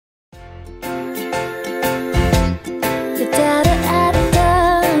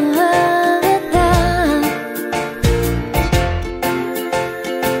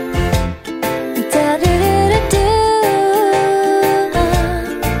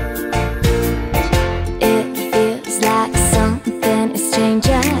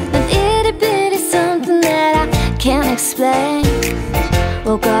Explain.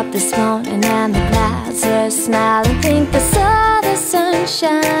 Woke up this morning and the clouds were smiling. Think I saw the sun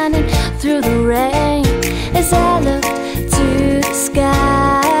shining through the rain. As I looked to the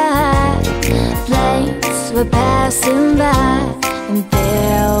sky, planes were passing by, and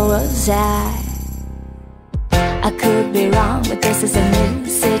there was I could be wrong, but this is a new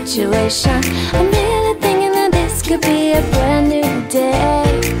situation. I'm really thinking that this could be a brand new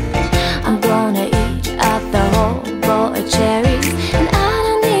day. I'm gonna eat up the whole bowl of cherries, and I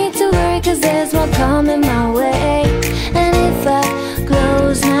don't need to worry, cause there's more coming my way. And if I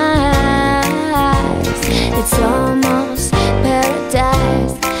close my eyes, it's almost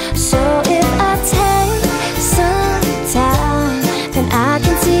paradise. So if I take some time, then I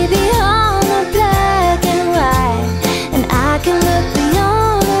can see beyond the black and white, and I can look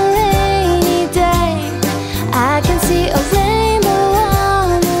beyond a rainy day. I can see a rainbow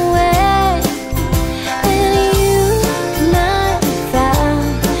on the way, and you might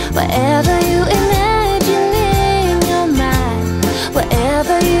find whatever you imagine in your mind,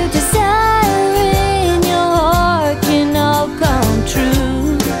 whatever you desire in your heart can all come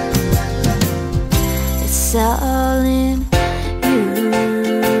true. It's all in you.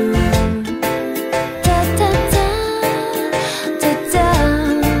 Da, da, da, da, da.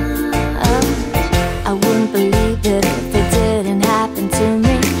 I wouldn't believe it if it didn't happen to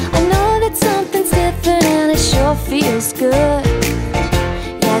me. I know that something's different and it sure feels good.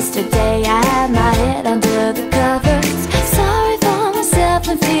 Yesterday I had my head under the covers, sorry for myself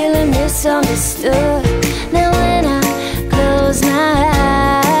and feeling misunderstood. Now when I close my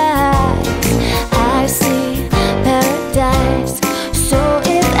eyes, I see paradise. So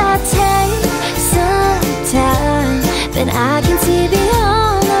if I take some time, then I can see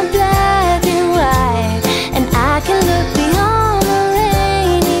beyond the black and white, and I can look beyond a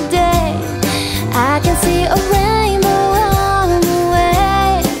rainy day. I can see a rainbow on the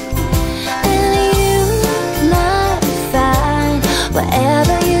way, and you might find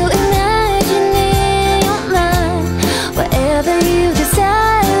whatever you imagine in your mind, whatever you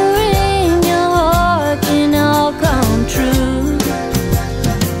desire in your heart can all come true.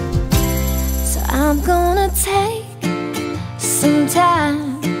 So I'm gonna take some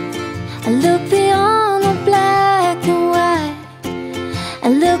time and look beyond the black and white,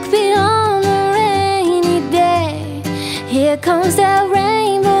 and look beyond the rainy day. Here comes that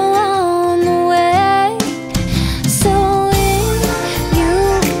rainbow on the way. So if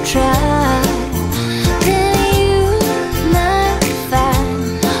you try, then you might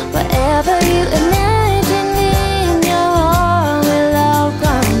find whatever you imagine in your heart will all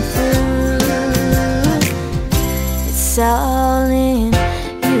come through. It's all in